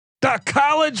The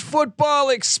college football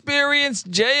experience,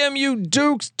 JMU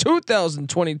Dukes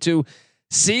 2022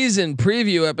 season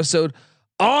preview episode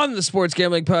on the Sports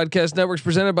Gambling Podcast Networks,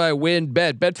 presented by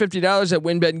WynnBET. Bet $50 at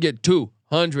WynnBET and get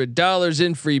 $200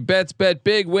 in free bets. Bet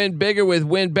big, win bigger with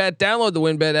WynnBET. Download the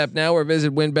WynnBET app now or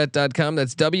visit wynnbet.com.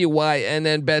 That's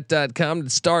WYNNBet.com to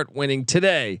start winning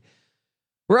today.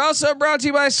 We're also brought to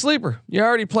you by Sleeper. You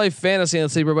already play fantasy on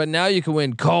Sleeper, but now you can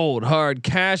win cold, hard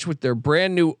cash with their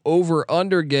brand new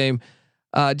over/under game.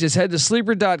 Just head to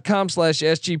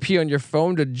sleeper.com/SGP on your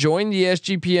phone to join the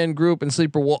SGPN group, and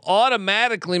Sleeper will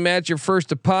automatically match your first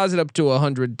deposit up to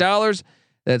 $100.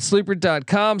 That's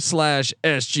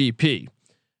sleeper.com/SGP.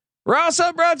 We're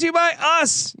also brought to you by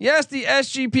us. Yes, the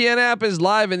SGPN app is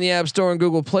live in the App Store and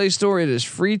Google Play Store. It is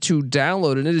free to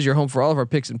download, and it is your home for all of our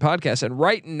picks and podcasts. And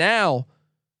right now,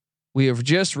 we have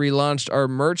just relaunched our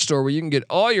merch store where you can get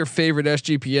all your favorite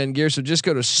SGPN gear. So just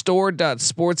go to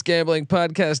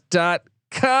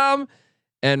store.sportsgamblingpodcast.com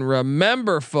and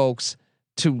remember, folks,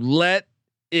 to let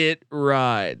it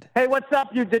ride. Hey, what's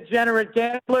up, you degenerate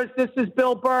gamblers? This is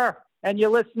Bill Burr, and you're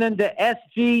listening to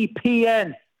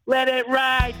SGPN. Let it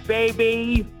ride,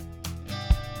 baby.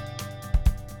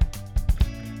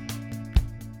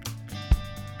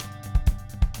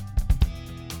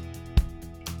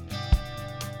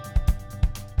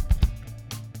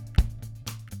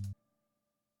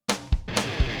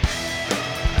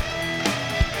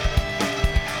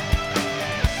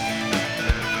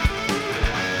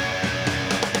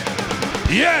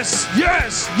 Yes,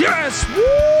 yes, yes. Woo!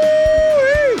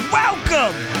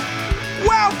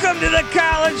 Welcome to the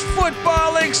college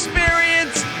football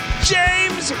experience.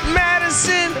 James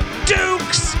Madison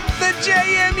Dukes, the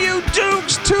JMU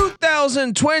Dukes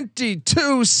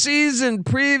 2022 season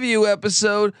preview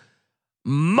episode.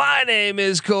 My name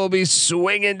is Colby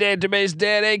Swinging Database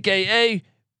Dad, aka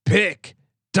Pick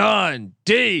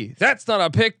Dundee. That's not a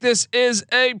pick. This is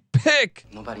a pick.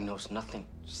 Nobody knows nothing.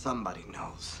 Somebody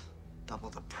knows. Double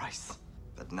the price,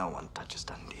 but no one touches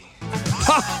Dundee.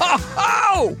 Ho, ho,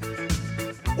 ho!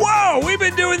 Whoa, we've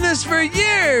been doing this for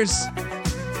years.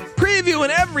 Previewing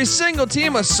every single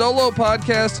team, a solo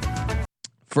podcast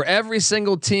for every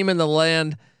single team in the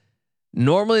land.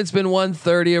 Normally it's been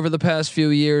 130 over the past few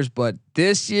years, but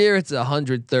this year it's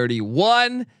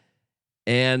 131.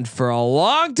 And for a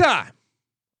long time,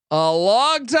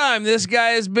 this guy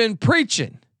has been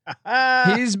preaching.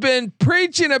 He's been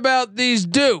preaching about these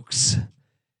Dukes.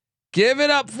 Give it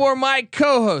up for my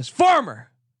co-host, former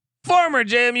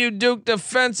JMU Duke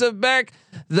defensive back,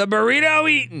 the burrito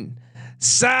eating,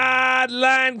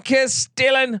 sideline kiss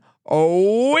stealing,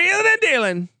 wheeling and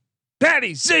dealing,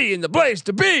 Patty C in the place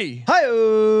to be. Hi-oh.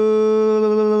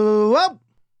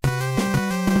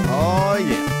 Oh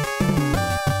yeah.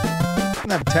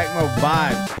 Have Tecmo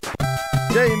vibes.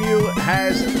 JMU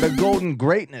has the golden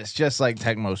greatness, just like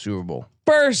Tecmo Super Bowl.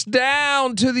 First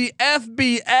down to the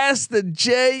FBS, the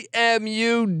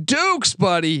JMU Dukes,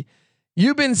 buddy.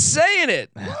 You've been saying it.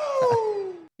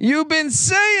 You've been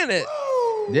saying it.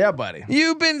 Yeah, buddy.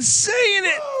 You've been saying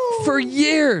it for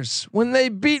years when they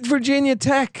beat Virginia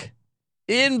Tech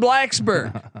in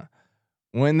Blacksburg.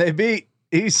 When they beat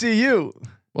ECU.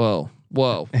 Whoa.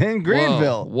 In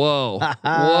Greenville.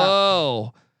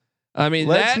 Whoa. I mean,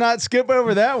 let's not skip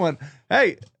over that one.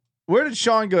 Hey, where did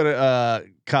Sean go to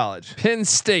college? Penn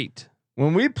State.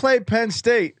 When we play Penn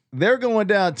State, they're going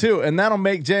down too, and that'll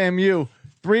make JMU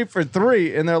 3 for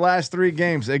 3 in their last 3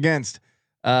 games against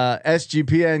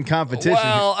SGPN competition.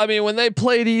 Well, I mean, when they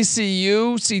played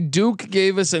ECU, see, Duke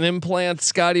gave us an implant,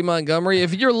 Scotty Montgomery.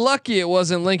 If you're lucky, it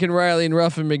wasn't Lincoln Riley and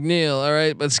Ruffin McNeil. All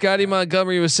right, but Scotty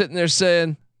Montgomery was sitting there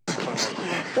saying,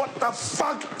 What the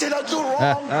fuck did I do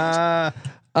wrong?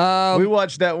 We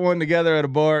watched that one together at a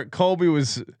bar. Colby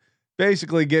was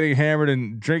basically getting hammered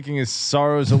and drinking his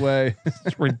sorrows away.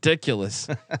 It's ridiculous.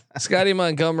 Scotty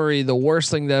Montgomery, the worst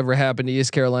thing that ever happened to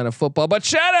East Carolina football. But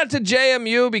shout out to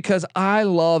JMU because I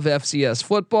love FCS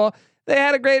football. They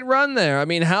had a great run there. I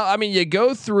mean, you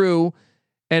go through,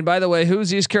 and by the way,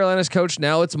 who's East Carolina's coach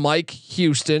now? It's Mike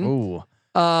Houston. Ooh,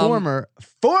 former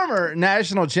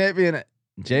national champion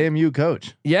JMU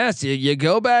coach. Yes, you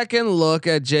go back and look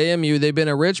at JMU. They've been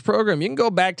a rich program. You can go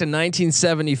back to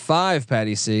 1975,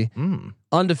 Patty C.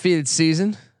 Undefeated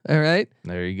season. All right,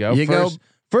 there you go.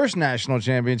 First national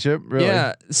championship. Really?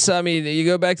 Yeah. So I mean, you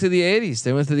go back to the 80s.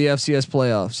 They went to the FCS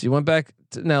playoffs. You went back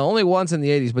now only once in the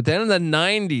 80s, but then in the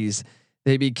 90s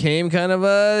they became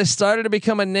started to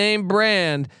become a name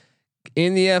brand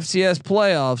in the FCS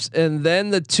playoffs, and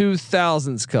then the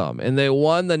 2000s come and they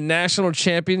won the national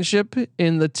championship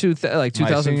in the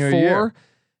 2004.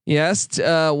 Yes,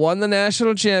 won the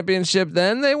national championship.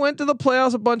 Then they went to the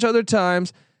playoffs a bunch of other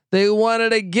times. They won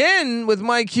it again with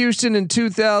Mike Houston in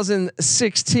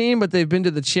 2016, but they've been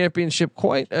to the championship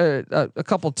quite a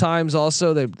couple times.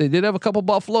 Also, they did have a couple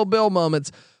Buffalo Bill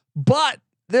moments, but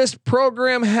this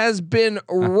program has been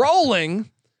rolling.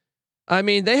 I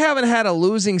mean, they haven't had a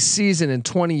losing season in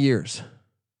 20 years.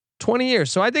 20 years.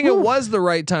 So I think it was the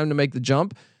right time to make the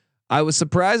jump. I was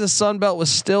surprised the Sun Belt was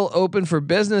still open for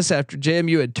business after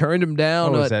JMU had turned them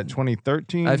down. What was that,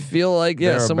 2013? I feel like,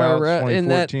 yeah, somewhere around in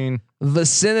that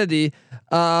vicinity.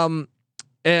 And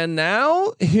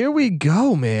now here we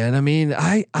go, man. I mean,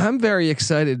 I'm very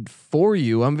excited for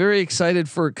you. I'm very excited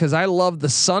cause I love the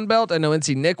Sun Belt. I know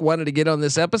NC Nick wanted to get on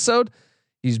this episode.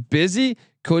 He's busy,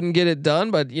 couldn't get it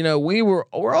done, but you know, we're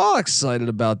all excited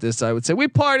about this. I would say we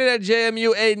partied at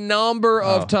JMU a number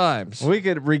of times. We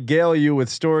could regale you with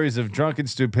stories of drunken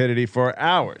stupidity for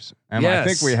hours. And I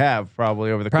think we have probably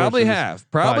over the course of this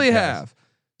podcast.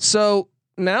 So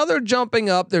now they're jumping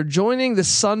up. They're joining the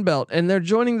Sun Belt, and they're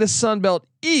joining the Sun Belt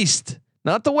East,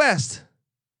 not the West.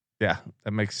 Yeah,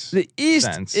 that makes the East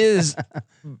sense. is.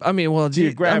 I mean, well,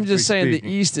 I'm just saying the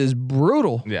East is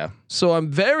brutal. Yeah. So I'm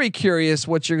very curious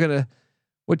what you're gonna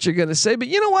say. But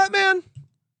you know what, man?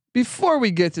 Before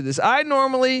we get to this, I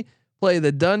normally play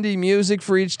the Dundee music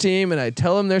for each team, and I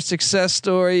tell them their success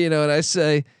story. You know, and I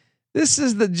say, "This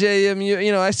is the JMU."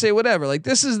 You know, I say whatever. Like,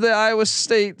 this is the Iowa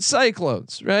State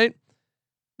Cyclones, right?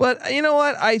 But you know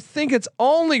what? I think it's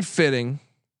only fitting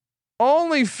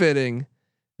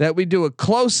that we do a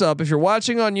close up. If you're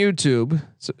watching on YouTube,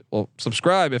 well,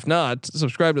 subscribe. If not,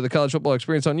 subscribe to the College Football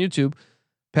Experience on YouTube.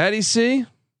 Patty C.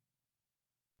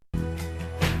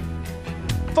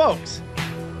 Folks,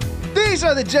 these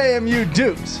are the JMU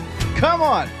Dukes. Come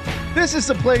on. This is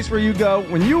the place where you go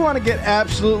when you want to get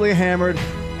absolutely hammered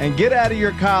and get out of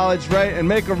your college, right? And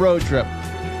make a road trip.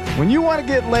 When you want to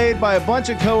get laid by a bunch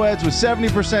of co-eds with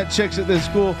 70% chicks at this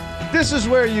school, this is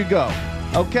where you go.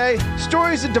 Okay,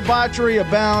 stories of debauchery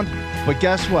abound, but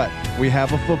guess what? We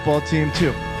have a football team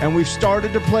too, and we've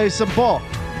started to play some ball.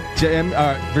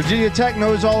 Virginia Tech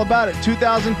knows all about it.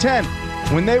 2010,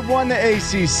 when they won the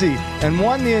ACC and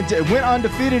went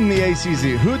undefeated in the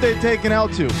ACC. Who'd they take an L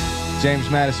to? James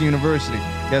Madison University.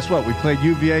 Guess what? We played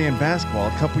UVA in basketball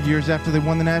a couple years after they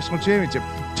won the national championship.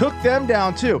 Took them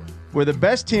down too. We're the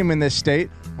best team in this state.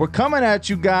 We're coming at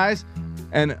you guys,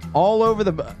 and all over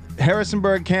the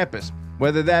Harrisonburg campus.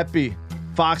 Whether that be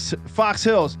Fox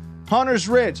Hills, Hunters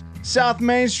Ridge, South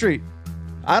Main Street.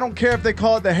 I don't care if they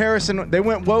call it the Harrison. They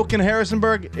went woke in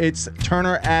Harrisonburg. It's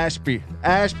Turner Ashby,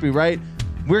 right?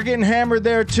 We're getting hammered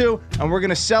there too, and we're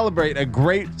gonna celebrate a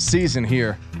great season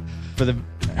here for the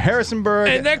Harrisonburg.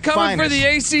 And they're coming for the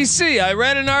ACC. I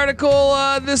read an article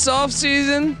this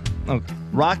offseason. Look,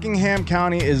 Rockingham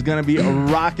County is gonna be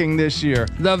rocking this year.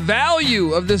 The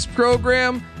value of this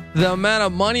program, the amount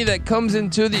of money that comes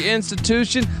into the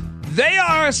institution, they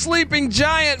are a sleeping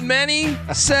giant. Many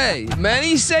say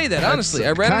that. Honestly,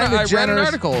 I read an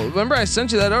article. Remember, I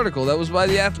sent you that article. That was by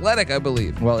The Athletic, I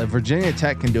believe. Well, if Virginia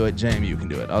Tech can do it, JMU can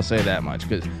do it. I'll say that much,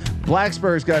 because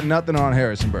Blacksburg's got nothing on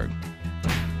Harrisonburg.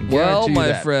 Well,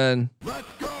 my friend,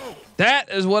 that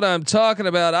is what I'm talking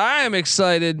about. I am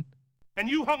excited. And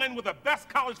you hung in with the best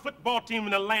college football team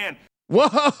in the land. Whoa!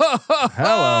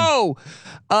 Hello.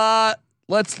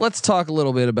 Let's talk a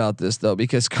little bit about this though,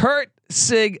 because Curt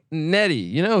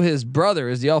Cignetti, you know, his brother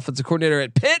is the offensive coordinator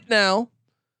at Pitt now.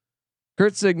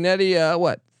 Curt Cignetti,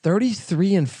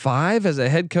 33-5 as a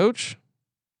head coach.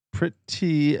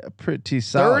 Pretty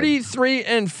solid.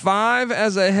 33-5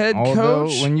 as a head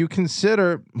coach. When you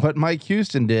consider what Mike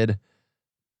Houston did,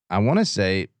 I want to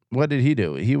say, what did he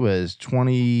do? He was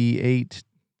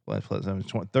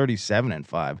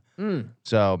 37-5.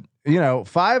 So,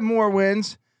 5 more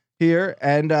wins here,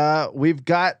 and we've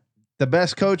got the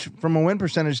best coach from a win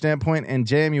percentage standpoint in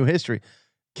JMU history.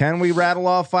 Can we rattle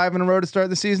off 5 in a row to start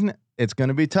the season? It's going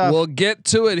to be tough. We'll get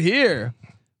to it here.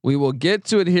 We will get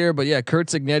to it here, but yeah, Curt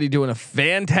Cignetti doing a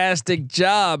fantastic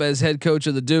job as head coach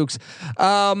of the Dukes.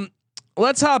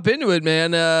 Let's hop into it,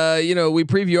 man. We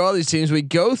preview all these teams we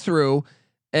go through,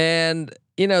 and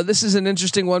this is an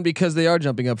interesting one because they are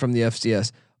jumping up from the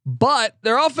FCS, but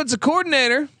their offensive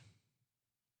coordinator,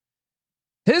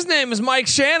 his name is Mike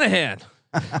Shanahan.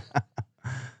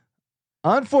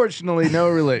 Unfortunately, no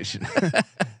relation.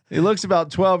 He looks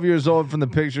about 12 years old from the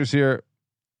pictures here.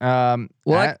 I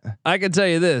can tell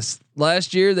you this: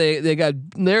 last year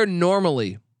they're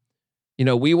normally,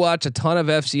 we watch a ton of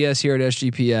FCS here at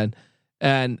SGPN,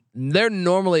 and they're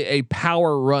normally a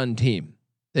power run team.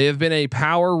 They have been a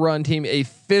power run team, a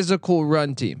physical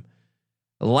run team.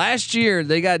 Last year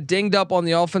they got dinged up on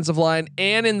the offensive line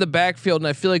and in the backfield, and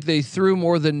I feel like they threw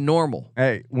more than normal.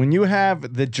 Hey, when you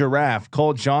have the giraffe,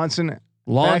 Cole Johnson, back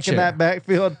in Launcher. that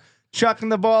backfield, chucking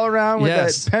the ball around with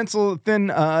Yes. that pencil thin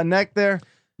neck there,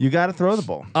 you got to throw the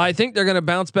ball. I think they're going to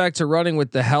bounce back to running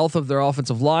with the health of their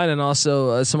offensive line and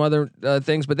also some other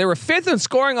things. But they were 5th in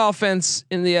scoring offense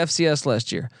in the FCS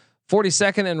last year,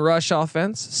 42nd in rush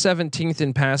offense, 17th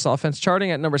in pass offense,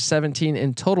 charting at number 17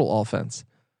 in total offense.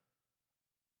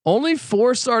 Only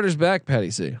 4 starters back, Patty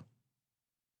C.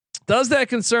 Does that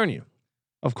concern you?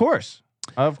 Of course,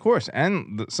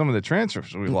 and some of the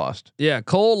transfers we lost. Yeah,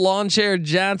 Cole Lawn Chair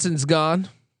Johnson's gone.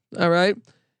 All right.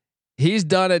 He's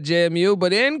done at JMU,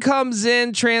 but in comes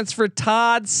transfer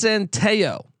Todd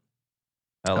Centeio.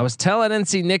 I was telling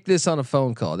NC Nick this on a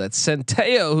phone call. That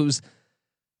Centeio, who's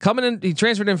coming in, he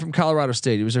transferred in from Colorado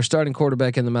State. He was their starting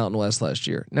quarterback in the Mountain West last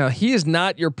year. Now he is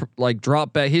not your like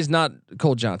drop back. He's not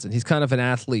Cole Johnson. He's kind of an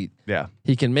athlete. Yeah,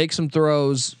 he can make some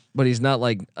throws, but he's not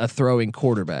like a throwing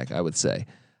quarterback, I would say.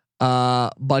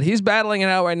 But he's battling it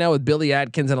out right now with Billy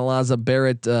Atkins and Eliza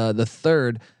Barrett the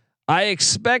third. I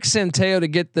expect Centeio to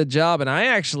get the job, and I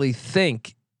actually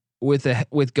think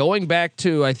with going back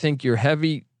to I think your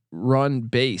heavy run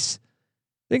base,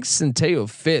 I think Centeio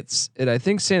fits, and I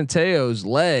think Centeio's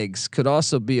legs could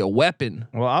also be a weapon.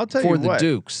 Well, I'll tell for you the what,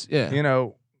 Dukes. Yeah, you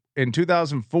know, in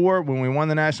 2004 when we won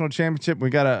the national championship, we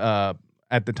got a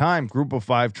at the time group of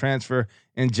 5 transfer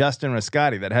in Justin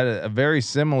Riscotti that had a very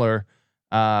similar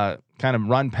kind of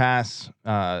run pass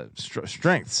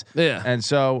strengths. Yeah, and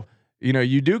so. You know,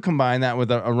 you do combine that with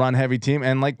a run heavy team.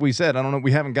 And like we said, I don't know,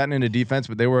 we haven't gotten into defense,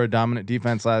 but they were a dominant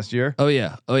defense last year. Oh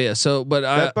yeah. So, but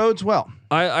that bodes well.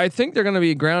 I think they're going to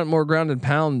be more ground and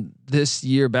pound this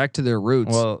year, back to their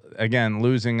roots. Well, again,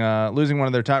 losing one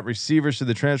of their top receivers to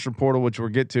the transfer portal, which we'll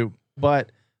get to,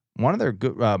 but one of their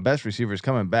good, best receivers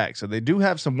coming back. So they do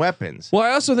have some weapons. Well, I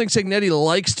also think Cignetti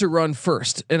likes to run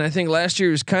first. And I think last year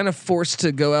he was kind of forced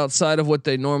to go outside of what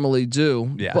they normally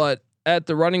do. Yeah. But at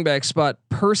the running back spot,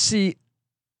 Percy,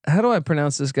 how do I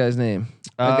pronounce this guy's name?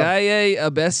 Agaye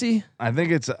Abesi? I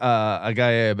think it's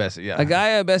Agaye Abesi. Yeah.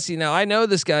 Agaye Abesi. Now I know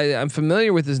this guy. I'm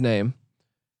familiar with his name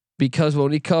because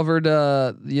when he covered,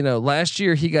 last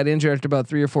year he got injured after about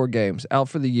 3 or 4 games, out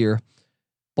for the year.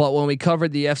 But when we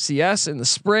covered the FCS in the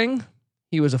spring,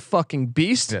 he was a fucking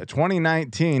beast. Yeah.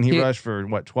 2019, he rushed for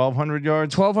what, 1,200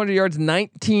 yards? 1,200 yards,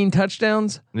 19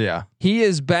 touchdowns. Yeah. He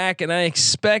is back, and I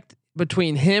expect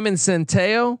between him and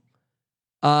Centeio,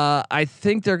 I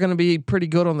think they're going to be pretty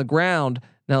good on the ground.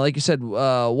 Now, like you said,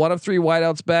 1 of 3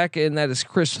 wideouts back, and that is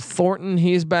Chris Thornton.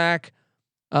 He's back.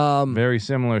 Very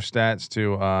similar stats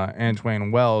to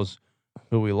Antwain Wells,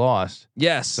 who we lost.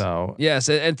 Yes. So yes,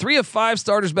 and 3 of 5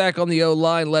 starters back on the O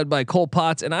line, led by Cole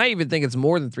Potts, and I even think it's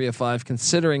more than 3 of 5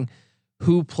 considering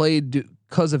who played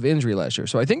because of injury last year.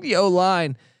 So I think the O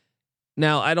line.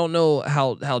 Now I don't know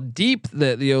how deep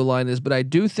the O line is, but I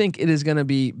do think it is going to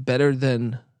be better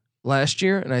than last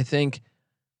year, and I think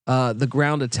the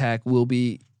ground attack will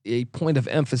be a point of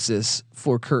emphasis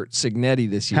for Curt Cignetti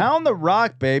this year. Pound the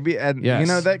rock, baby, and Yes. you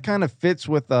know that kind of fits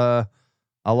with a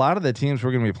lot of the teams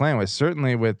we're going to be playing with.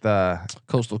 Certainly with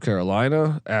Coastal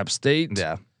Carolina, App State.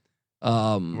 yeah.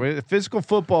 Physical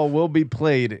football will be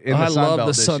played in the Sun I love Belt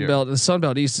the this Sun year. Belt. The Sun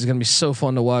Belt East is going to be so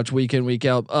fun to watch week in, week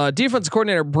out. Defensive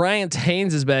coordinator Bryant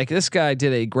Haynes is back. This guy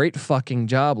did a great fucking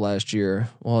job last year.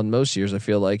 Well, in most years, I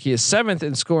feel like he is 7th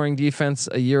in scoring defense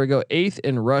a year ago, 8th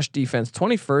in rush defense,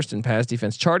 21st in pass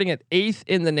defense, charting at 8th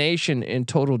in the nation in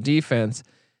total defense.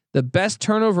 The best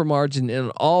turnover margin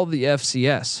in all the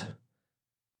FCS.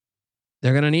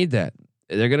 They're going to need that.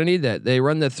 They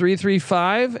run the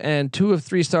 3-3-5, and 2 of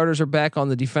 3 starters are back on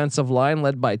the defensive line,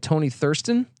 led by Tony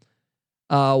Thurston.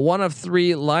 1 of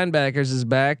 3 linebackers is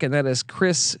back, and that is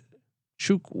Chris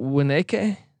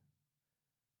Chukwuneke.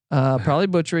 Probably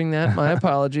butchering that. My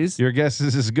apologies. Your guess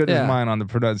is as good as mine on the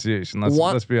pronunciation.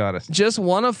 Let's be honest. Just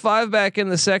 1 of 5 back in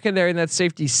the secondary, and that's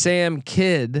safety Sam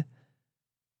Kidd.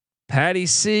 Patty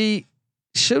C.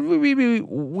 Should we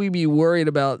be worried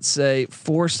about, say,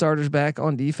 4 starters back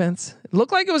on defense? It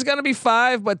looked like it was going to be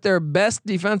 5, but their best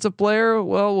defensive player,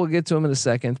 well, we'll get to him in a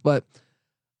second, but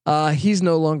he's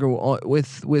no longer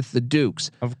with the Dukes.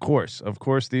 Of course,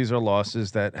 these are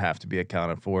losses that have to be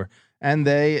accounted for, and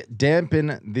they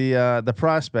dampen the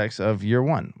prospects of year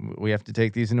one. We have to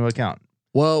take these into account.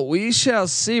 Well, we shall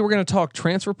see. We're going to talk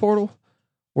transfer portal.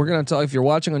 We're going to talk. If you're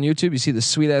watching on YouTube, you see the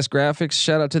sweet ass graphics.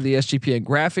 Shout out to the SGPN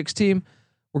graphics team.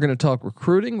 We're going to talk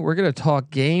recruiting. We're going to talk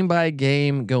game by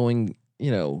game, going,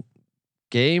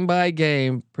 game by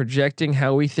game, projecting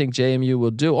how we think JMU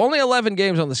will do. Only 11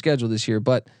 games on the schedule this year,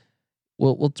 but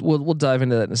We'll dive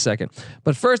into that in a second.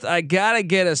 But first, I gotta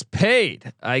get us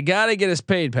paid.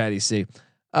 Patty C.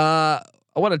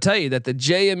 I want to tell you that the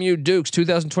JMU Dukes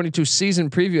 2022 season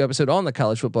preview episode on the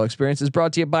college football experience is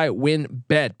brought to you by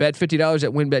WinBet. Bet $50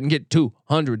 at WinBet and get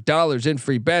 $200 in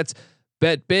free bets.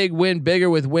 Bet big, win bigger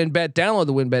with WinBet. Download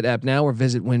the WinBet app now or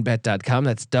visit winbet.com.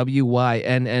 That's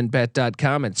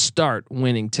WYNNBet.com and start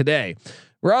winning today.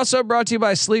 We're also brought to you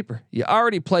by Sleeper. You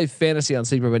already play fantasy on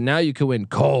Sleeper, but now you can win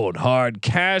cold, hard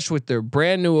cash with their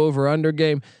brand new over-under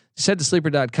game. Just head to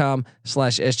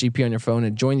sleeper.com/SGP on your phone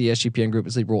and join the SGPN group,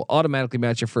 and Sleeper will automatically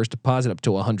match your first deposit up to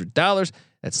 $100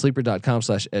 at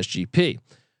sleeper.com/SGP.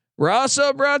 We're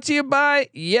also brought to you by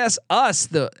us.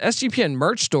 The SGPN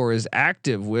merch store is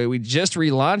active. We just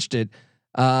relaunched it.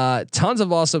 Tons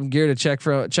of awesome gear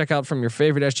to check out from your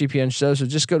favorite SGPN shows. So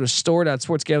just go to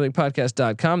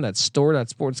store.sportsgamblingpodcast.com. That's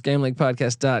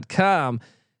store.sportsgamblingpodcast.com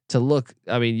to look.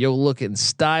 I mean, you'll look in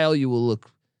style. You will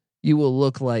look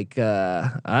like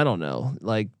I don't know,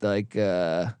 like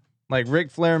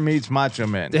Ric Flair meets Macho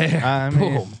Man.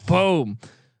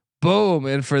 Boom.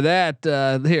 And for that,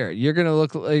 here you're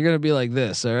gonna be like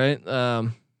this. All right.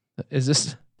 Is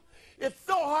this? It's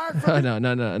so hard for No.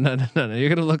 You're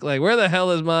gonna look like, where the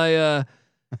hell is my?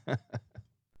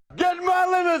 Get my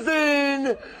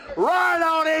limousine right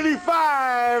on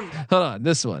 85. Hold on,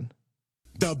 this one.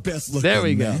 The best looking There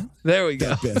we man, go. There we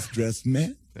go. the best dressed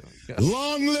man,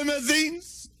 long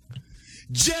limousines,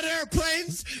 jet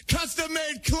airplanes, custom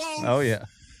made clothes. Oh yeah.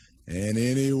 And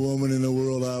any woman in the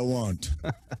world I want,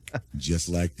 just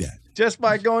like that. Just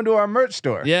by going to our merch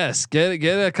store. Yes, get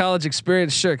a college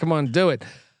experience shirt. Come on, do it.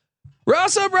 We're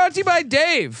also brought to you by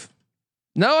Dave.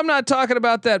 No, I'm not talking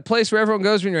about that place where everyone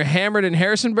goes when you're hammered in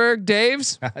Harrisonburg.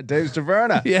 Dave's. Dave's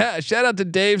Taverna. Yeah, shout out to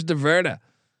Dave's Taverna.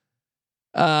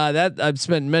 That I've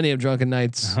spent many of drunken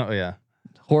nights. Oh yeah.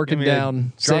 Horking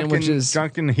down sandwiches.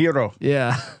 Drunken hero.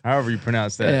 Yeah. However you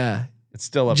pronounce that. Yeah. It's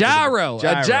still up. Gyro. Euro. In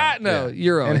I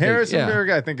think. Harrisonburg,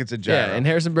 Yeah. I think it's a gyro. Yeah, in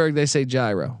Harrisonburg they say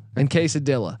gyro. In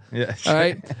quesadilla. Yeah. All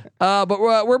right. But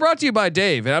we're brought to you by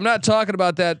Dave, and I'm not talking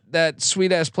about that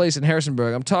sweet ass place in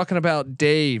Harrisonburg. I'm talking about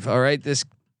Dave. All right, this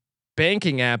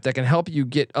banking app that can help you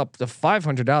get up to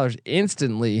 $500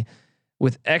 instantly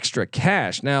with extra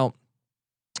cash. Now,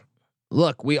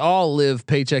 look, we all live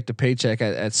paycheck to paycheck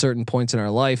at certain points in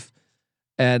our life,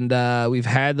 and we've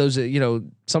had those.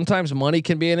 Sometimes money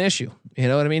can be an issue. You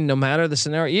know what I mean? No matter the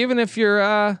scenario, even if you're,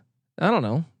 I don't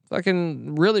know,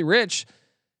 fucking really rich.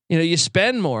 You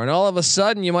spend more, and all of a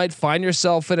sudden you might find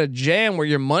yourself in a jam where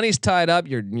your money's tied up.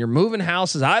 You're moving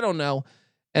houses. I don't know,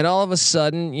 and all of a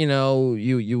sudden, you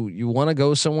want to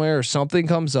go somewhere, or something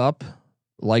comes up,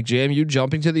 like JMU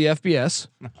jumping to the FBS.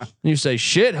 And you say,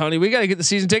 "Shit, honey, we got to get the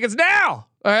season tickets now."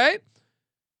 All right.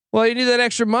 Well, you need that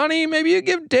extra money. Maybe you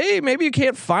give Dave. Maybe you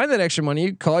can't find that extra money.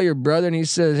 You call your brother, and he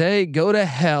says, "Hey, go to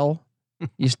hell.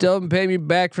 You still haven't paid me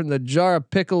back from the jar of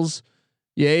pickles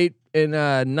you ate in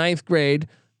ninth grade."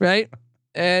 Right.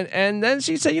 And then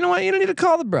she said, "You know what? You don't need to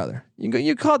call the brother.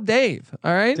 You call Dave."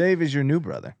 All right. Dave is your new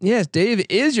brother. Yes. Dave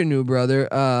is your new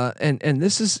brother. And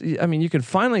this is, I mean, you can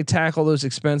finally tackle those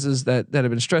expenses that have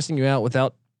been stressing you out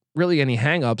without really any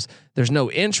hangups. There's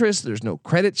no interest. There's no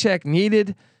credit check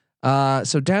needed.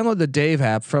 So download the Dave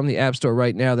app from the App Store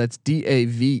right now. That's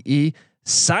DAVE.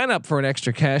 Sign up for an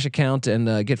extra cash account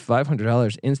and get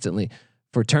 $500 instantly.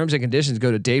 For terms and conditions, go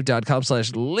to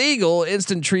dave.com/legal.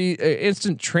 Instant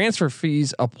transfer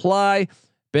fees apply.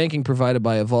 Banking provided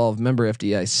by Evolve, member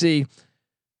FDIC.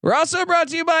 We're also brought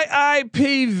to you by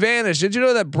IP Vanish. Did you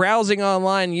know that browsing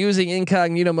online using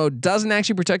incognito mode doesn't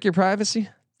actually protect your privacy?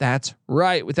 That's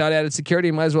right. Without added security,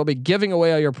 you might as well be giving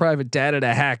away all your private data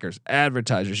to hackers,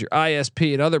 advertisers, your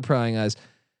ISP, and other prying eyes.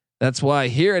 That's why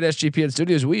here at SGPN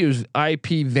Studios, we use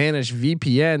IP Vanish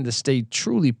VPN to stay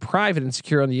truly private and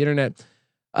secure on the internet.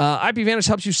 IP Vanish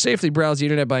helps you safely browse the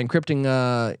internet by encrypting,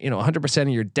 100% of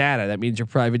your data. That means your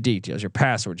private details, your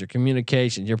passwords, your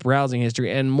communications, your browsing history,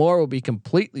 and more will be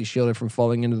completely shielded from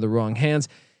falling into the wrong hands.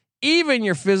 Even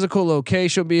your physical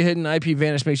location will be hidden. IP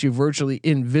Vanish makes you virtually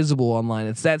invisible online.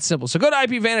 It's that simple. So go to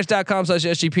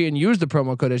ipvanish.com/SGP and use the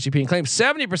promo code SGP and claim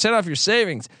 70% off your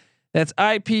savings. That's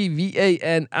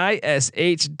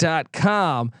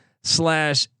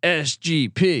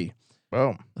ipvanish.com/SGP.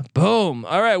 Boom.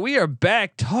 All right. We are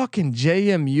back talking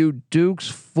JMU Dukes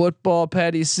football,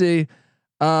 Patty C.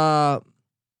 This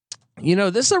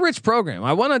is a rich program.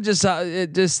 I want to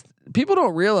just people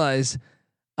don't realize,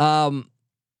 Charles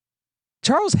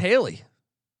Haley,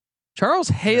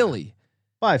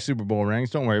 5 Super Bowl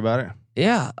rings. Don't worry about it.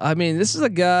 Yeah. I mean, this is a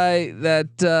guy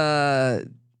that,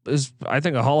 is I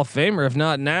think a Hall of Famer. If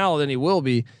not now, then he will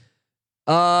be.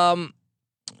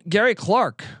 Gary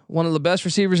Clark, one of the best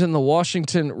receivers in the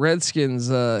Washington Redskins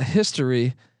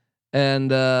history.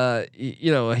 And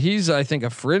he's, I think, a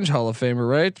fringe Hall of Famer,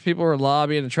 right? People are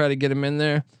lobbying to try to get him in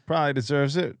there. Probably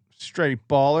deserves it. Straight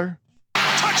baller.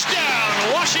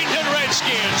 Touchdown, Washington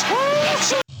Redskins.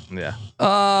 Yeah.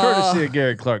 Courtesy of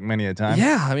Gary Clark many a time.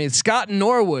 Yeah, I mean Scott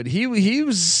Norwood. He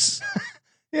was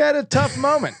he had a tough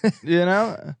moment.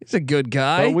 He's a good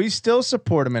guy. But we still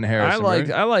support him in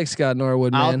Harrisonburg. I like Scott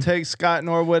Norwood. Man. I'll take Scott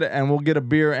Norwood, and we'll get a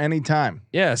beer anytime.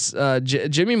 Yes,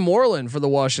 Jimmy Moreland for the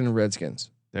Washington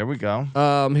Redskins. There we go.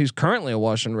 He's currently a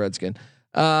Washington Redskin.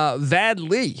 Vad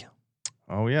Lee.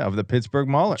 Oh yeah, of the Pittsburgh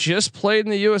Maulers. Just played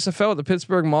in the USFL with the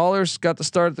Pittsburgh Maulers. Got the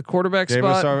start at the quarterback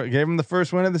spot. Gave him the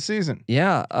first win of the season.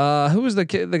 Yeah. Who was the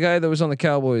guy that was on the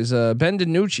Cowboys? Ben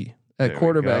DiNucci at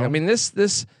quarterback. I mean,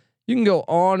 this you can go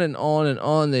on and on and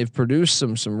on. They've produced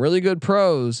some really good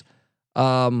pros.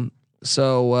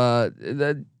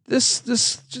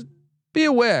 Just be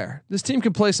aware. This team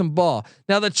can play some ball.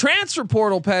 Now the transfer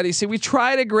portal, Patty. See, we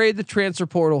try to grade the transfer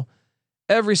portal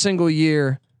every single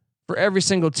year for every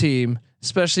single team,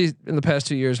 especially in the past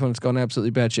 2 years when it's gone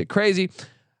absolutely batshit crazy.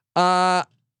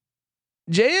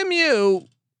 JMU,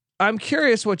 I'm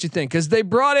curious what you think, because they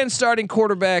brought in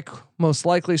most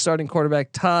likely starting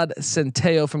quarterback Todd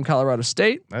Centeio from Colorado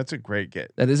State. That's a great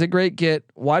get. That is a great get.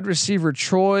 Wide receiver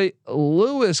Troy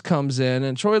Lewis comes in,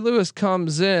 and Troy Lewis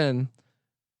comes in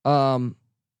from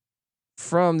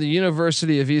the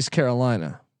University of East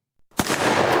Carolina.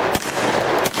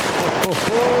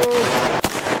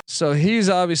 So he's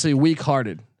obviously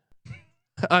weak-hearted.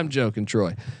 I'm joking,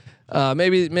 Troy.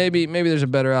 Maybe there's a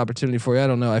better opportunity for you. I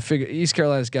don't know. I figure East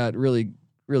Carolina's got really,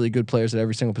 really good players at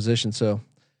every single position. So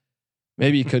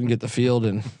maybe you couldn't get the field,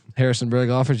 and Harrisonburg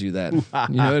offers you that. You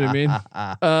know what I mean?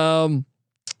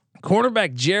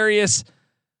 Cornerback Jarius,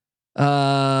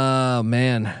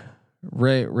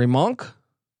 Ramonk.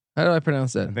 How do I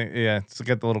pronounce that? I think it's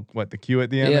got the Q at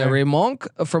the end. Yeah, there?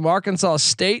 Ramonk from Arkansas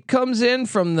State comes in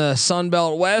from the Sun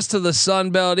Belt West to the Sun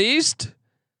Belt East.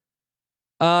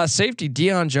 Safety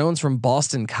Deion Jones from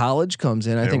Boston College comes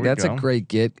in. I think that's a great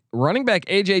get. Running back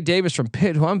AJ Davis from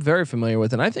Pitt, who I'm very familiar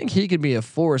with, and I think he could be a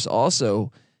force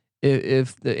also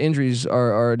if the injuries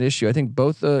are an issue. I think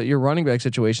both your running back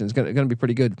situation is going to be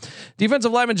pretty good.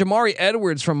 Defensive lineman Jamari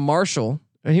Edwards from Marshall,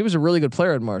 and he was a really good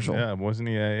player at Marshall. Yeah, wasn't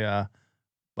he a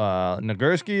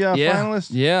Nagurski finalist?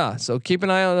 Yeah. So keep an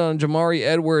eye on Jamari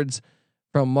Edwards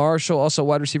from Marshall. Also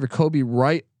wide receiver Kobe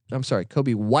White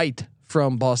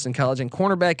from Boston College, and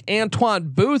cornerback Antoine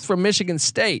Booth from Michigan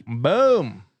State.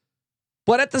 Boom.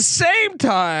 But at the same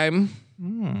time,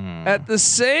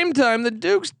 the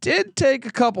Dukes did take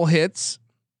a couple hits.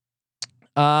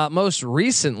 Most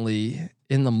recently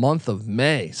in the month of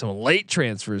May, some late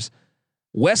transfers.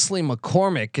 Wesley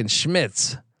McCormick and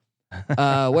Schmitz.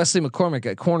 Wesley McCormick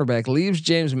at cornerback leaves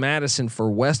James Madison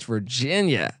for West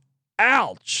Virginia.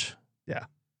 Ouch. Yeah.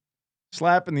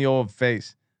 Slap in the old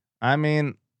face. I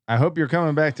mean, I hope you're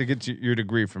coming back to get your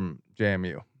degree from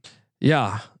JMU.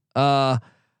 Yeah.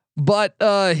 But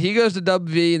he goes to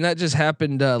WV, and that just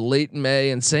happened late in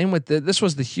May. And same with this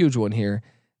was the huge one here.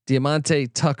 Diamante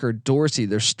Tucker Dorsey,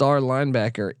 their star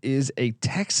linebacker, is a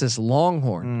Texas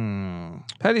Longhorn.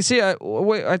 Patty, see, I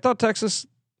thought Texas.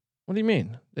 What do you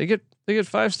mean? They get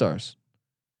 5 stars,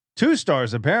 2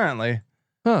 stars apparently.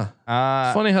 Huh?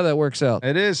 It's funny how that works out.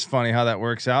 It is funny how that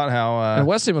works out. How and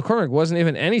Wesley McCormick wasn't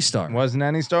even any star. Wasn't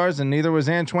any stars, and neither was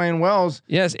Antoine Wells.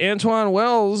 Yes, Antoine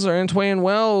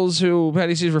Wells, who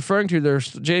Patty C is referring to, their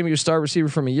JMU star receiver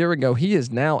from a year ago. He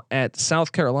is now at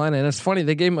South Carolina, and it's funny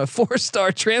they gave him a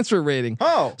 4-star transfer rating.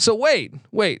 Oh, so wait,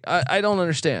 I don't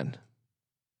understand.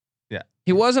 Yeah,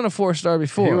 he wasn't a 4-star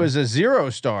before. He was a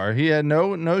 0-star. He had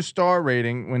no star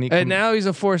rating when he. And now he's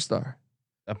a 4-star.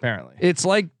 Apparently, it's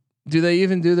like. Do they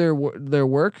even do their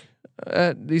work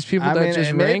at these people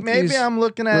just rank? Maybe I'm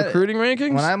looking at recruiting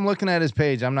rankings. When I'm looking at his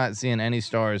page, I'm not seeing any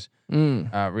stars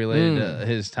related to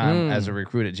his time as a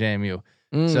recruit at JMU.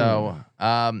 So,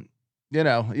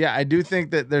 I do think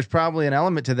that there's probably an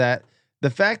element to that. The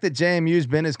fact that JMU's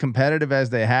been as competitive as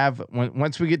they have,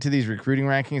 once we get to these recruiting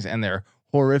rankings and they're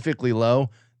horrifically low,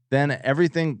 then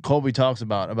everything Colby talks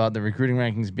about the recruiting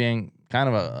rankings being kind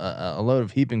of a load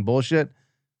of heaping bullshit.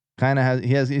 Kind of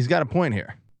he's got a point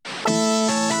here. There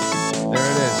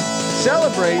it is.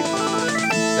 Celebrate.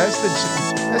 That's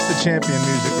the champion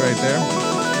music right there.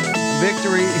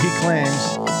 Victory he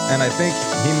claims, and I think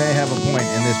he may have a point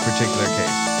in this particular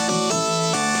case.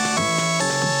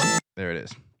 There it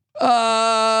is.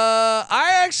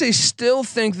 I actually still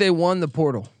think they won the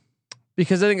portal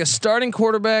because I think a starting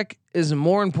quarterback is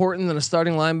more important than a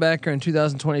starting linebacker in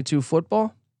 2022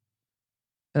 football.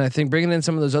 And I think bringing in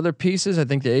some of those other pieces, I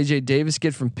think the AJ Davis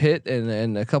kid from Pitt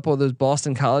and a couple of those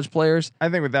Boston College players. I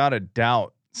think without a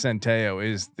doubt, Centeio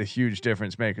is the huge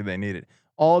difference maker they needed.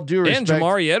 All due respect, and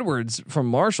Jamari Edwards from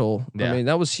Marshall. Yeah. I mean,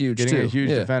 that was huge getting too. a huge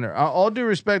defender. All due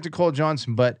respect to Cole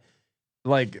Johnson, but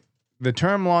like the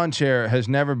term lawn chair has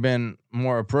never been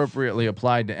more appropriately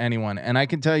applied to anyone. And I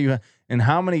can tell you in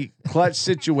how many clutch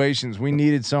situations we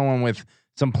needed someone with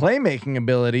some playmaking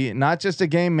ability, not just a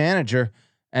game manager,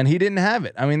 and he didn't have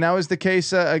it. I mean, that was the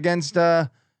case against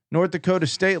North Dakota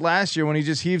State last year when he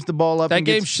just heaves the ball up. That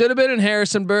game should have been in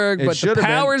Harrisonburg, but the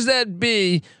powers that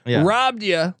be robbed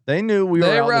you. They knew we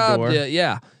were out the door. You.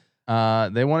 Yeah.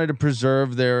 They wanted to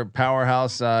preserve their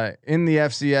powerhouse in the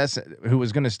FCS, who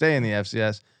was going to stay in the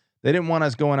FCS. They didn't want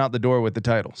us going out the door with the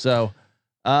title. So,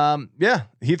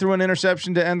 he threw an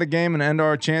interception to end the game and end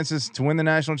our chances to win the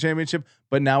national championship.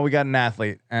 But now we got an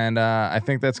athlete, and I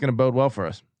think that's going to bode well for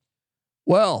us.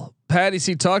 Well, Patty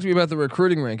C, talk to me about the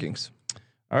recruiting rankings.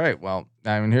 All right. Well,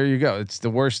 I mean, here you go. It's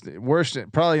the worst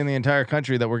probably in the entire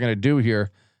country that we're going to do here.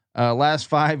 Last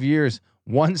 5 years,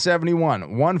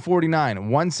 171, 149,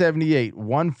 178,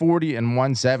 140, and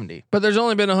 170. But there's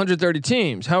only been 130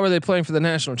 teams. How are they playing for the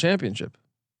national championship?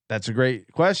 That's a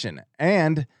great question.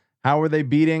 And how are they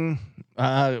beating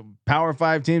Power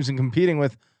 5 teams and competing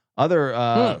with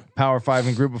other Power 5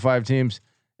 and Group of 5 teams?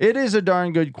 It is a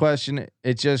darn good question.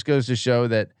 It just goes to show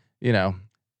that,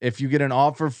 if you get an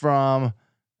offer from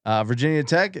Virginia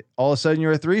Tech, all of a sudden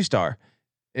you're a 3-star.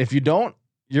 If you don't,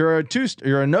 you're a 2.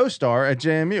 You're a no star at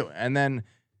JMU. And then,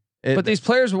 but these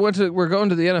players were going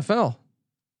to the NFL.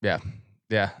 Yeah.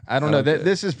 I don't know.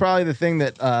 This is probably the thing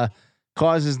that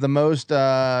causes the most,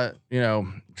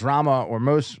 drama or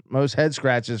most head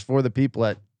scratches for the people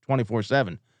at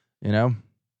 24/7. Yeah.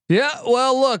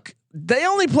 Well, look, they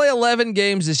only play 11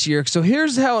 games this year. So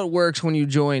here's how it works when you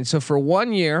join. So for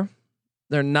 1 year,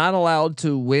 they're not allowed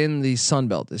to win the Sun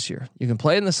Belt this year. You can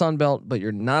play in the Sun Belt, but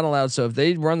you're not allowed. So if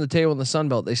they run the table in the Sun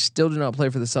Belt, they still do not play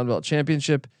for the Sun Belt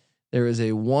championship. There is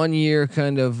a 1 year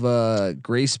kind of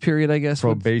grace period, I guess.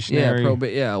 Probationary.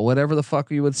 Whatever the fuck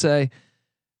you would say.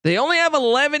 They only have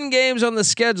 11 games on the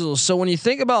schedule. So when you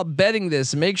think about betting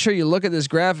this, make sure you look at this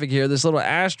graphic here, this little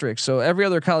asterisk. So every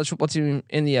other college football team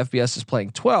in the FBS is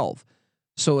playing 12.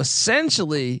 So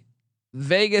essentially,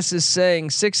 Vegas is saying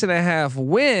 6.5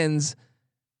 wins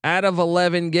out of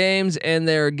 11 games, and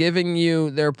they're giving you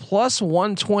their plus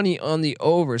 120 on the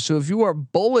over. So if you are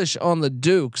bullish on the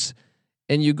Dukes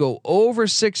and you go over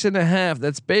 6.5,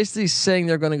 that's basically saying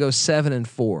they're going to go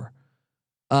 7-4.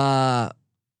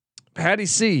 Patty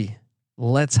C,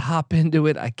 let's hop into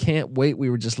it. I can't wait. We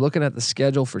were just looking at the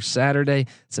schedule for Saturday,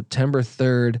 September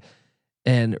 3rd,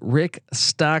 and Rick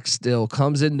Stockstill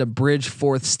comes into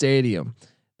Bridgeforth Stadium.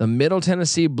 The Middle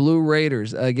Tennessee Blue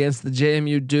Raiders against the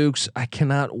JMU Dukes. I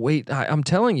cannot wait. I'm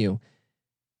telling you,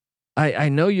 I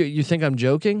know you think I'm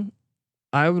joking.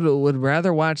 I would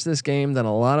rather watch this game than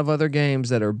a lot of other games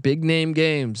that are big name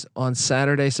games on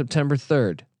Saturday, September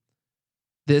 3rd.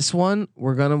 This one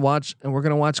we're gonna watch, and we're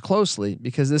gonna watch closely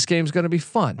because this game's gonna be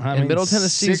fun. And Middle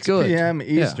Tennessee's good. 6 p.m.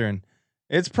 Eastern.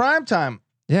 Yeah. It's prime time.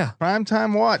 Yeah, prime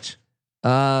time watch.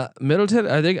 Middle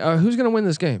Tennessee. I think who's gonna win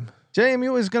this game?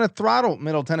 JMU is gonna throttle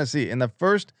Middle Tennessee in the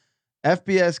first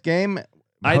FBS game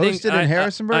hosted in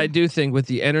Harrisonburg. I do think with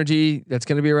the energy that's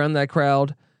gonna be around that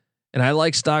crowd, and I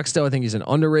like Stockstill. I think he's an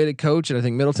underrated coach, and I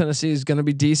think Middle Tennessee is gonna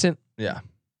be decent. Yeah,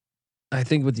 I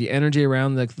think with the energy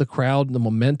around the crowd, the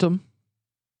momentum.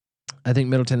 I think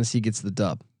Middle Tennessee gets the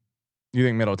dub. You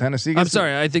think Middle Tennessee?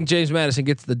 I think James Madison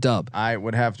gets the dub. I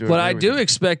would have to. But I do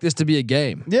expect this to be a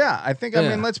game. Yeah, I think. I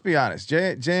mean, let's be honest.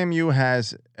 JMU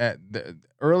has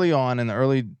early on in the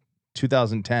early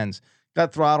 2010s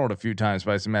got throttled a few times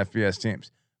by some FBS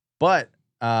teams, but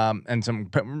and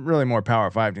some really more Power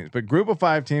 5 teams. But Group of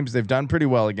 5 teams they've done pretty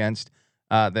well against.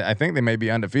 I think they may be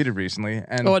undefeated recently.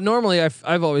 And normally I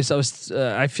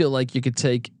feel like you could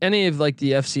take any of like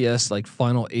the FCS like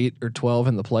final 8 or 12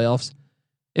 in the playoffs.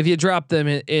 If you drop them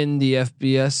in the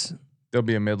FBS, they'll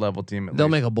be a mid-level team. They'll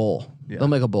make a bowl. Yeah. They'll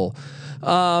make a bowl.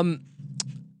 I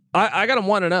got them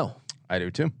 1-0. I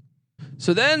do too.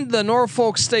 So then the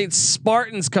Norfolk State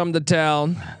Spartans come to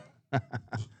town. I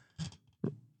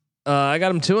got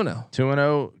them 2-0.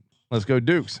 2-0. Let's go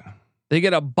Dukes. They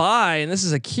get a bye, and this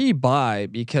is a key bye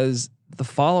because the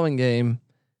following game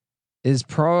is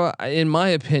in my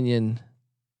opinion,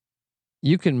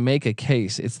 you can make a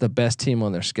case it's the best team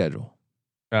on their schedule.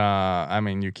 I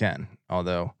mean, you can,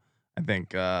 although I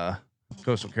think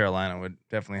Coastal Carolina would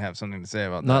definitely have something to say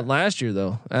about that. Not last year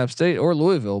though, App State or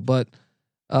Louisville, but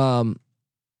at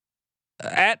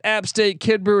App State,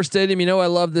 Kid Brewer Stadium. I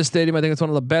love this stadium. I think it's one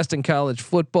of the best in college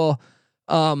football.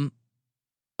 I'm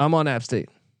on App State.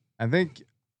 I think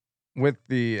with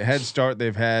the head start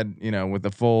they've had, with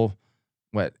the full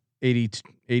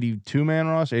 82 man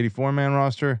roster, 84 man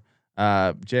roster,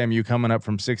 JMU coming up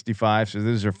from 65. So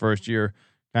this is their first year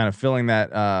kind of filling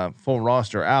that full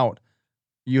roster out.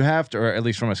 You have to, or at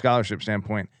least from a scholarship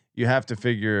standpoint, you have to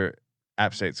figure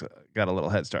App State's got a little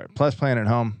head start. Plus playing at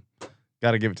home,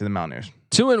 got to give it to the Mountaineers.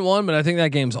 2-1, but I think that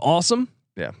game's awesome.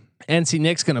 Yeah. NC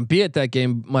Nick's going to be at that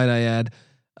game, might I add.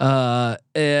 I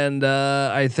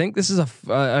think this is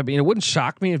I mean, it wouldn't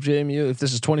shock me if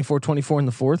this is 24-24 in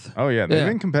the fourth. Oh yeah. They've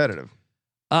been competitive.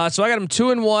 So I got them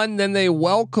 2-1. Then they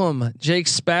welcome Jake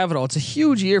Spavital. It's a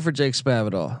huge year for Jake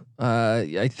Spavital.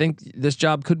 I think this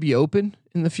job could be open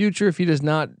in the future if he does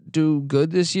not do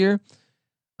good this year.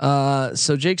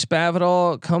 So Jake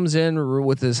Spavital comes in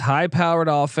with this high-powered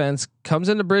offense, comes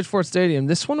into Bridgeport Stadium.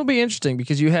 This one will be interesting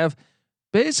because you have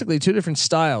basically two different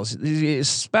styles.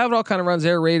 Spavital kind of runs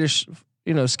air raid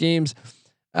schemes,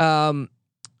 and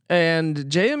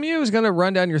JMU is going to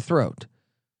run down your throat.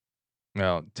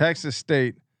 Well, Texas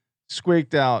State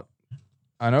squeaked out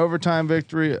an overtime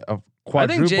victory, a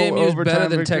quadruple I think JMU is better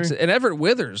than victory. Texas. And Everett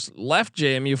Withers left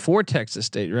JMU for Texas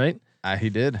State, right? He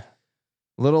did.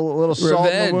 Little salt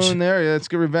in the wound there. Yeah, let's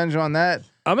get revenge on that.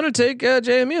 I'm going to take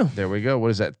JMU. There we go.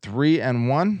 What is that?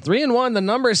 3-1. 3-1. The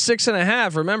number is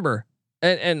 6.5. Remember,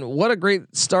 and what a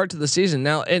great start to the season.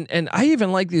 Now, and I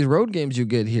even like these road games you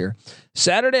get here.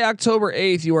 Saturday, October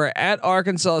 8th, you are at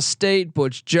Arkansas State.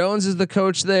 Butch Jones is the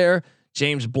coach there.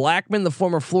 James Blackman, the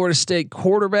former Florida State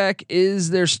quarterback, is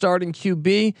their starting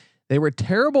QB. They were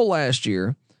terrible last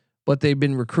year, but they've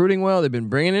been recruiting well. They've been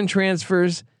bringing in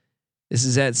transfers. This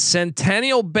is at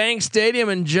Centennial Bank Stadium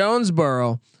in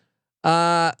Jonesboro.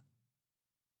 Call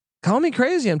me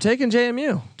crazy. I'm taking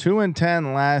JMU.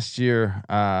 2-10 last year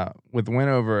with win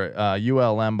over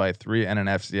ULM by 3 and an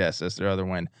FCS. That's their other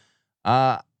win.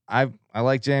 I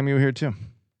like JMU here too.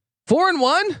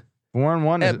 4-1.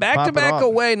 4-1. Back-to-back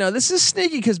away. Now this is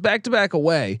sneaky because back-to-back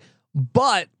away,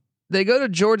 but they go to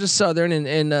Georgia Southern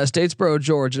in Statesboro,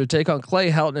 Georgia, to take on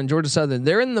Clay Helton and Georgia Southern.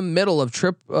 They're in the middle of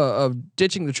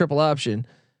ditching the triple option.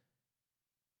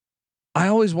 I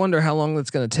always wonder how long that's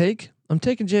going to take. I'm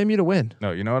taking JMU to win.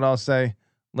 No, you know what I'll say?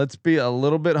 Let's be a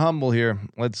little bit humble here.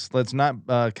 Let's not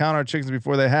count our chickens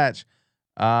before they hatch.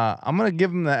 I'm going to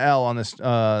give them the L on this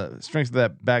strength of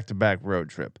that back-to-back road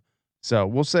trip. So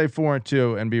we'll say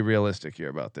 4-2 and be realistic here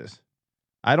about this.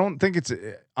 I don't think it's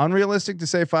unrealistic to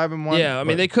say 5-1. Yeah, I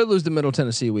mean they could lose to Middle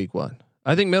Tennessee week 1.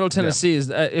 I think Middle Tennessee is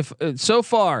if so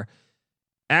far.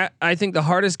 I think the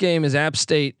hardest game is App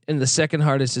State, and the second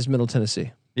hardest is Middle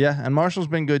Tennessee. Yeah, and Marshall's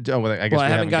been good. Oh, well, I guess I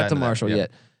haven't got to Marshall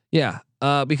yet. Yeah,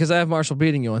 because I have Marshall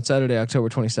beating you on Saturday, October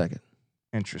 22nd.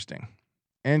 Interesting.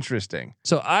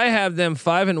 So I have them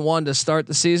 5-1 to start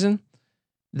the season.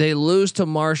 They lose to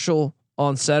Marshall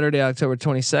on Saturday, October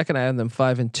 22nd. I have them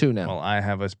 5-2 now. Well, I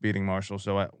have us beating Marshall,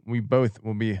 so we both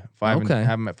will be 5 and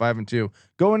have them at 5-2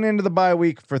 going into the bye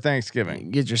week for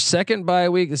Thanksgiving. Get your second bye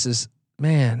week. This is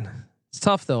it's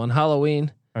tough though on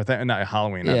Halloween. Or not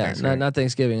Halloween. Not not Thanksgiving. Thanksgiving. Not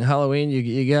Thanksgiving. Halloween.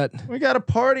 We got a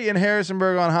party in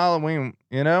Harrisonburg on Halloween.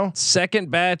 Second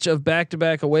batch of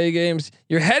back-to-back away games.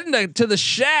 You're heading to the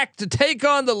Shack to take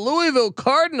on the Louisville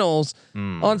Cardinals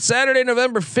on Saturday,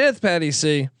 November 5th. Patty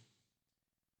C.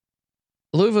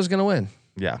 Louisville's gonna win.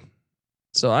 Yeah.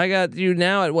 So I got you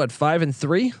now at what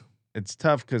 5-3. It's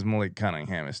tough because Malik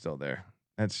Cunningham is still there.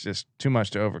 That's just too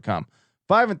much to overcome.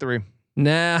 5-3.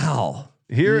 Now.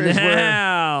 Here is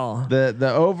where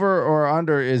the over or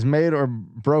under is made or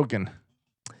broken.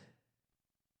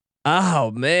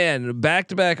 Oh man,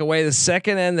 back-to-back away the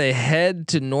second, and they head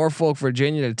to Norfolk,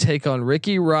 Virginia to take on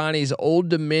Ricky Ronnie's Old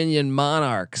Dominion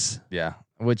Monarchs. Yeah,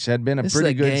 which had been a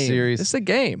pretty good series. It's a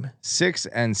game.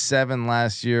 6-7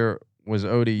 last year was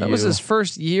ODU. That was his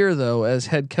first year though as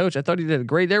head coach. I thought he did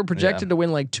great. They were projected to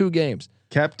win like 2 games.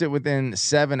 Kept it within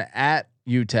 7 at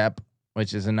UTEP,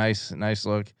 which is a nice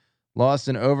look. Lost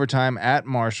in overtime at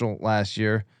Marshall last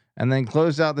year, and then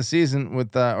closed out the season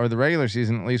with, or the regular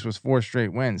season at least, was 4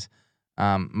 straight wins,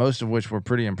 most of which were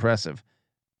pretty impressive.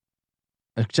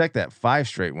 Check that, 5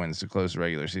 straight wins to close the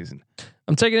regular season.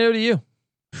 I'm taking it to you.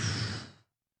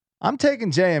 I'm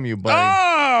taking JMU, buddy.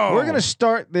 Oh, we're gonna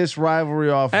start this rivalry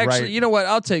off. Actually, right. You know what?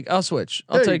 I'll switch.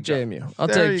 I'll take JMU.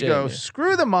 There you go.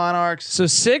 Screw the Monarchs. So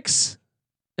 6-3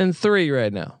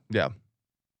 right now. Yeah.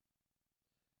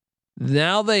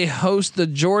 Now they host the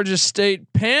Georgia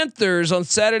State Panthers on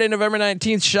Saturday, November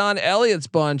 19th. Sean Elliott's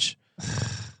bunch.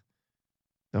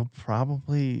 They'll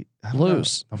probably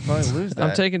Lose. I'll probably lose that.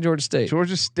 I'm taking Georgia State.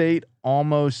 Georgia State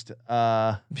almost should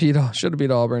have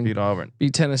beat Auburn. beat Auburn.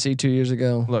 Beat Tennessee 2 years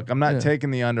ago. Look, I'm not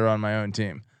taking the under on my own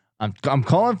team. I'm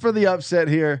calling for the upset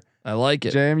here. I like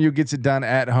it. JMU gets it done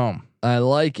at home. I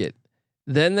like it.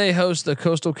 Then they host the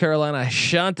Coastal Carolina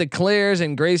Chanticleers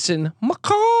and Grayson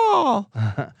McCall.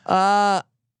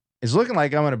 It's looking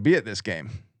like I'm going to be at this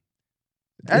game.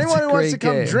 Anyone a who wants to great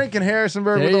come game. drink in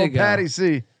Harrisonburg There with you old go. Patty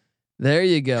C. There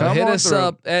you go. Come Hit on us through.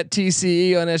 up at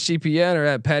TCE on SGPN or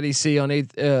at Patty C on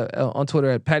on Twitter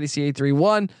at Patty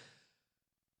C831.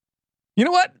 You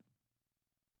know what?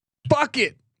 Fuck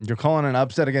it. You're calling an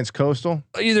upset against Coastal?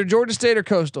 Either Georgia State or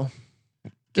Coastal.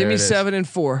 Give There me it is.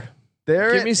 7-4.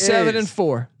 There Give me it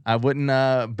 7-4. I wouldn't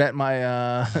bet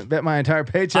my entire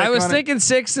paycheck. I was on it. thinking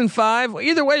 6-5.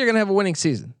 Either way, you're gonna have a winning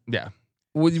season. Yeah.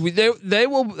 They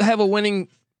will have a winning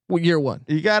year one.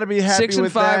 You got to be happy 6-5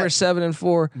 with that. or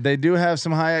 7-4. They do have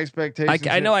some high expectations.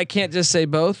 I know I can't just say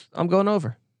both. I'm going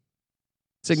over.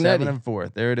 Signetti.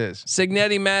 7-4. There it is.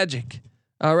 Signetti magic.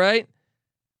 All right.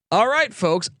 All right,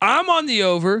 folks. I'm on the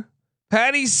over.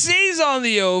 Patty C's on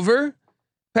the over.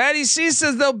 Patty C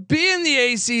says they'll be in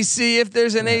the ACC if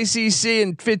there's an ACC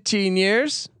in 15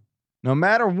 years. No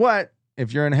matter what,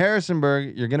 if you're in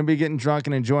Harrisonburg, you're going to be getting drunk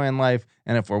and enjoying life.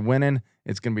 And if we're winning,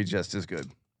 it's going to be just as good.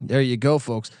 There you go,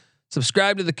 folks.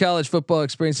 Subscribe to the College Football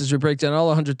Experience as we break down all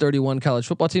 131 college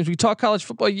football teams. We talk college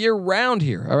football year round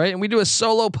here. All right. And we do a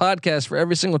solo podcast for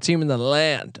every single team in the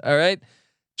land. All right.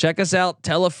 Check us out.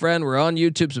 Tell a friend. We're on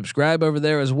YouTube. Subscribe over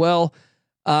there as well.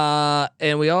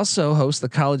 And we also host the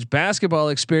College Basketball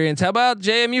Experience. How about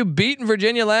JMU beating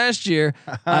Virginia last year?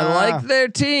 I like their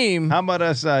team. How about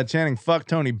us chanting "fuck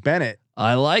Tony Bennett"?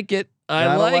 I like it.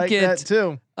 I like it that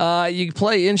too. You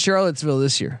play in Charlottesville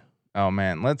this year. Oh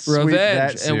man, let's sweep that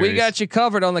Revenge. series. And we got you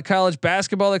covered on the College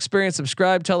Basketball Experience.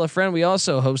 Subscribe, tell a friend. We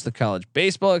also host the College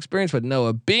Baseball Experience with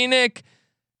Noah Beanick.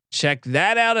 Check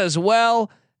that out as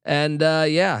well. And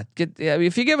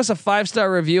if you give us a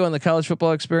 5-star review on the College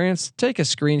Football Experience, take a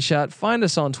screenshot, find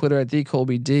us on Twitter at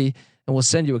 @TheColbyD, and we'll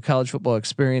send you a College Football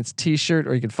Experience T-shirt,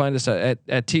 or you can find us at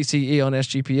TCE on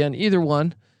SGPN. Either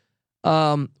one.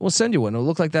 We'll send you one. It'll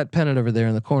look like that pennant over there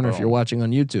in the corner if you're watching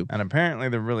on YouTube. And apparently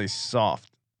they're really soft.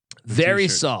 Very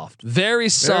t-shirts. soft. Very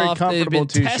soft. They've comfortable been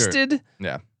t-shirt. tested.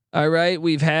 Yeah. All right.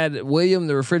 We've had William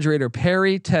the Refrigerator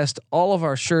Perry test all of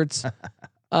our shirts.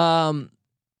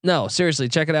 No, seriously,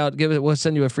 check it out. We'll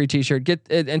send you a free T-shirt. Get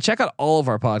it and check out all of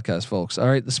our podcasts, folks. All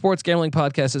right. The Sports Gambling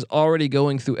Podcast is already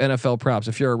going through NFL props.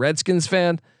 If you're a Redskins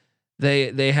fan,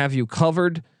 they have you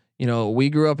covered. You know, we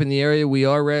grew up in the area. We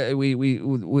are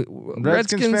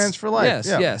Redskins fans for life. Yes,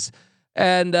 yeah. yes.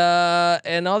 And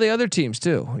all the other teams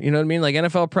too. You know what I mean? Like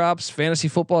NFL props, fantasy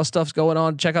football stuff's going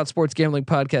on. Check out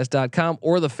sportsgamblingpodcast.com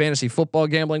or the Fantasy Football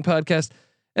Gambling Podcast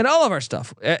and all of our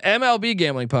stuff. MLB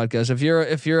Gambling Podcast. If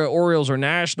you're an Orioles or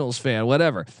Nationals fan,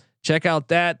 whatever, check out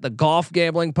that. The Golf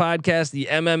Gambling Podcast, the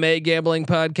MMA Gambling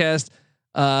Podcast,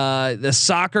 the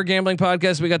Soccer Gambling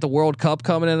Podcast. We got the World Cup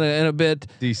coming in a bit.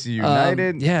 DC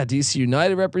United. DC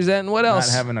United representing. What else?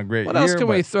 Not having a great What year. else can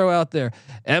we throw out there?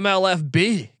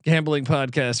 MLFB Gambling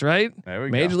Podcast, right? There we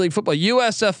go. Major League Football,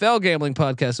 USFL Gambling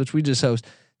Podcast, which we just host.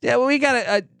 Yeah, well, we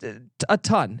got a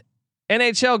ton.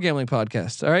 NHL Gambling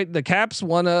Podcast. All right, the Caps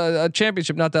won a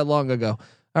championship not that long ago.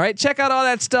 All right, check out all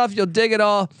that stuff. You'll dig it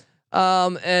all.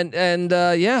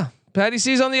 Yeah, Patty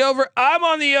C's on the over. I'm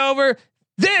on the over.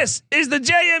 This is the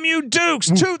JMU Dukes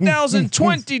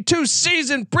 2022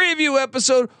 season preview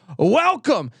episode.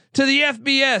 Welcome to the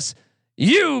FBS.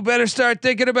 You better start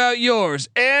thinking about yours.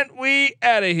 And we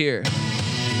out of here.